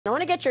I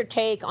want to get your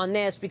take on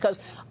this because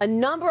a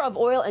number of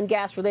oil and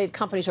gas related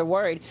companies are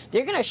worried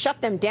they're going to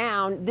shut them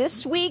down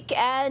this week.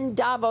 And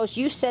Davos,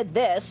 you said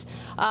this.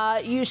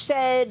 You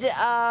said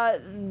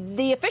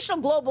the official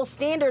global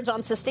standards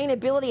on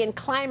sustainability and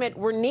climate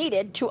were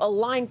needed to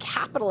align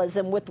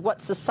capitalism with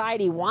what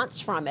society wants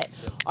from it.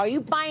 Are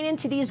you buying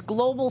into these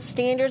global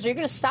standards? Are you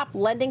going to stop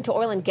lending to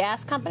oil and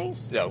gas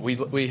companies? Yeah,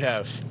 we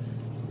have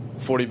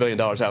 $40 billion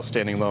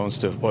outstanding loans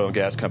to oil and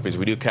gas companies.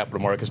 We do capital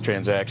markets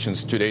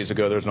transactions. 2 days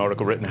ago, there was an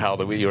article written how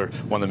that we are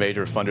one of the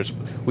major funders.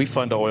 We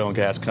fund oil and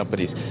gas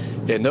companies.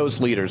 And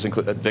those leaders,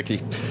 including Vicky,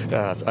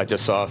 I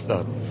just saw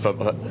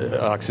from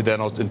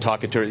Occidental and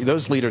talking to her,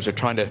 those leaders are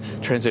trying to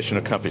transition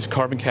to companies.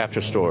 Carbon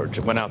capture storage.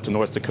 Went out to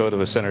North Dakota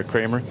with Senator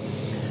Kramer.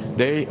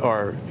 They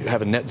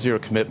have a net zero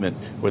commitment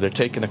where they're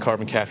taking the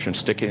carbon capture and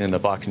sticking it in the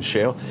Bakken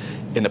shale,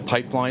 in the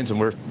pipelines, and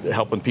we're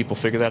helping people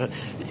figure that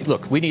out.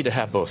 Look, we need to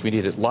have both. We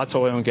need lots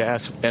of oil and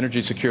gas,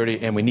 energy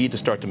security, and we need to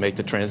start to make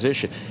the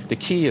transition. The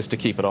key is to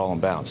keep it all in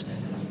balance.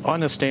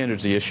 On the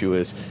standards, the issue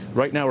is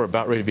right now we're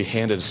about ready to be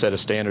handed a set of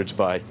standards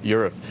by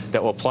Europe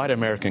that will apply to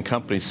American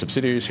companies,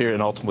 subsidiaries here,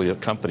 and ultimately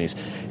companies,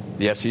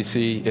 the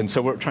SEC. And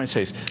so what we're trying to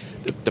say is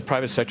the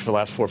private sector for the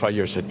last 4 or 5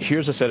 years said,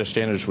 here's a set of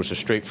standards which are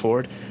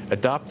straightforward.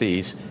 Adopt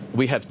these.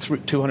 We have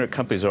 200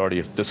 companies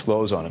already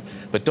disclosed on them.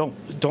 But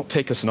don't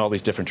take us in all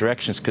these different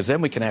directions, because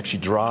then we can actually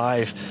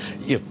drive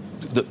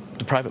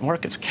the private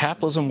markets.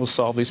 Capitalism will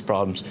solve these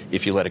problems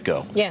if you let it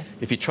go. Yeah.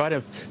 If you try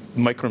to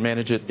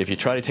micromanage it, if you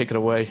try to take it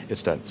away,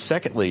 it's done.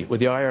 Secondly,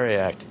 with the IRA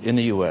Act in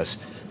the U.S.,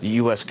 the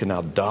U.S. can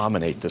now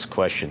dominate this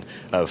question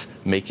of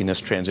making this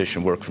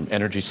transition work from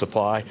energy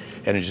supply,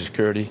 energy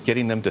security,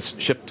 getting them to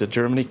ship to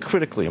Germany,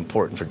 critically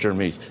important for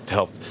Germany to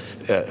help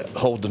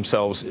hold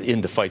themselves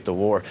in to fight the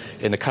war.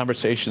 In the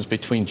conversations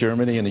between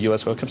Germany and the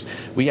U.S. oil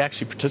companies, we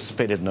actually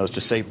participated in those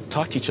to say,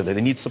 talk to each other.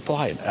 They need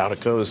supply, and out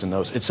it goes in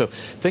those. And so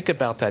think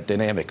about that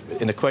dynamic.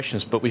 And the question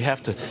is, but we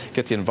have to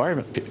get the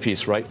environment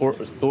piece right, or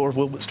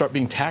we'll start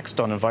being taxed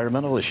on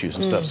environmental issues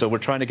and stuff. So we're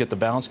trying to get the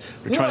balance.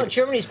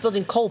 Germany's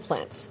building coal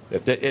plants.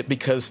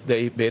 Because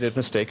they made a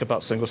mistake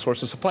about single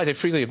source of supply. They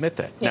freely admit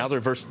that. Yeah. Now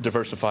they're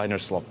diversifying their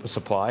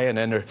supply, and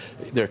then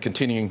they're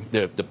continuing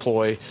to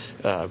deploy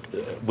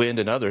wind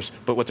and others.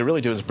 But what they're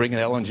really doing is bringing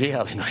LNG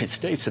out of the United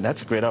States, and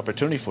that's a great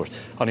opportunity for us.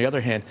 On the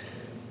other hand,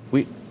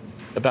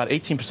 about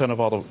 18% of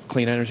all the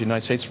clean energy in the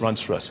United States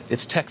runs for us.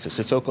 It's Texas,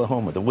 it's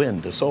Oklahoma, the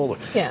wind, the solar.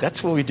 Yeah.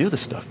 That's where we do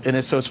this stuff. And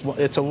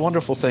it's a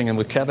wonderful thing. And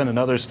with Kevin and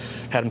others,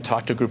 had him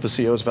talk to a group of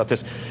CEOs about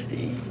this.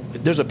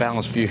 There's a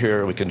balanced view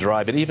here. We can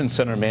drive it. Even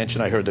Senator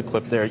Manchin, I heard the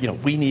clip there.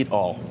 We need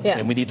all. Yeah.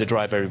 And we need to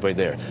drive everybody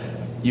there.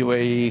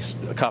 UAE,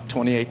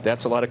 COP28,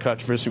 that's a lot of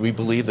controversy. We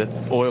believe that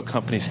oil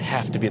companies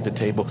have to be at the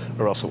table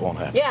or else it won't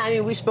happen. Yeah, I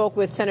mean, we spoke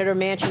with Senator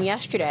Manchin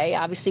yesterday.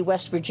 Obviously,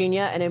 West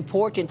Virginia, an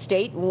important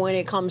state when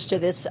it comes to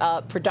this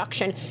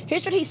production.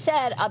 Here's what he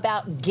said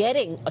about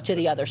getting to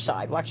the other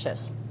side. Watch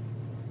this.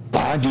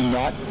 I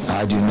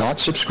do not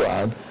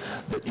subscribe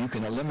that you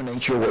can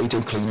eliminate your way to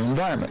a cleaner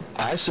environment.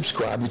 I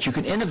subscribe that you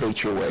can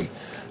innovate your way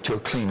to a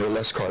cleaner,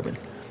 less carbon.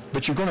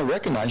 But you're going to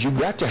recognize you've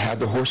got to have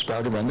the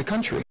horsepower to run the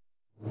country.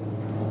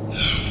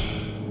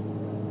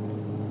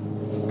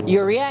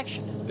 Your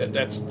reaction?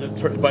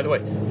 By the way,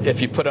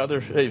 if you put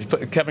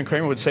Kevin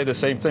Kramer would say the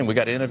same thing. We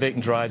got to innovate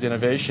and drive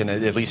innovation.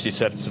 At least he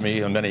said it to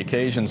me on many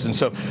occasions. And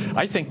so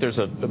I think there's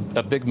a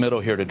big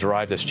middle here to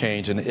drive this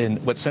change.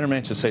 And what Senator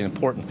Manchin is saying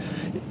important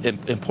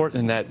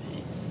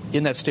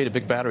in that state, a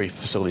big battery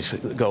facilities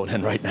going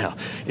in right now.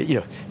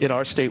 In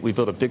our state, we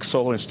built a big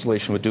solar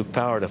installation with Duke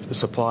Power to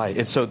supply.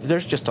 And so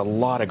there's just a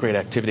lot of great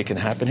activity can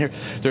happen here.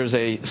 There's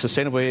a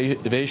sustainable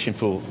aviation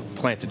fuel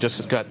plant that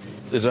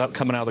is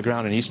coming out of the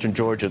ground in eastern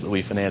Georgia that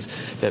we finance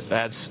that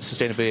adds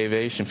sustainable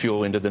aviation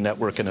fuel into the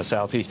network in the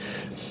southeast.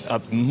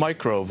 A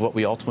micro of what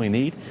we ultimately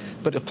need.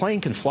 But a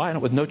plane can fly on it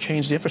with no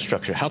change to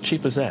infrastructure. How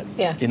cheap is that?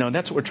 Yeah. And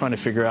that's what we're trying to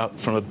figure out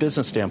from a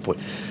business standpoint.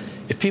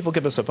 If people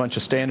give us a bunch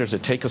of standards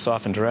that take us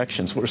off in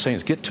directions, what we're saying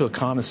is get to a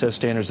common set of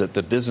standards that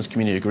the business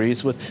community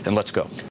agrees with, and let's go.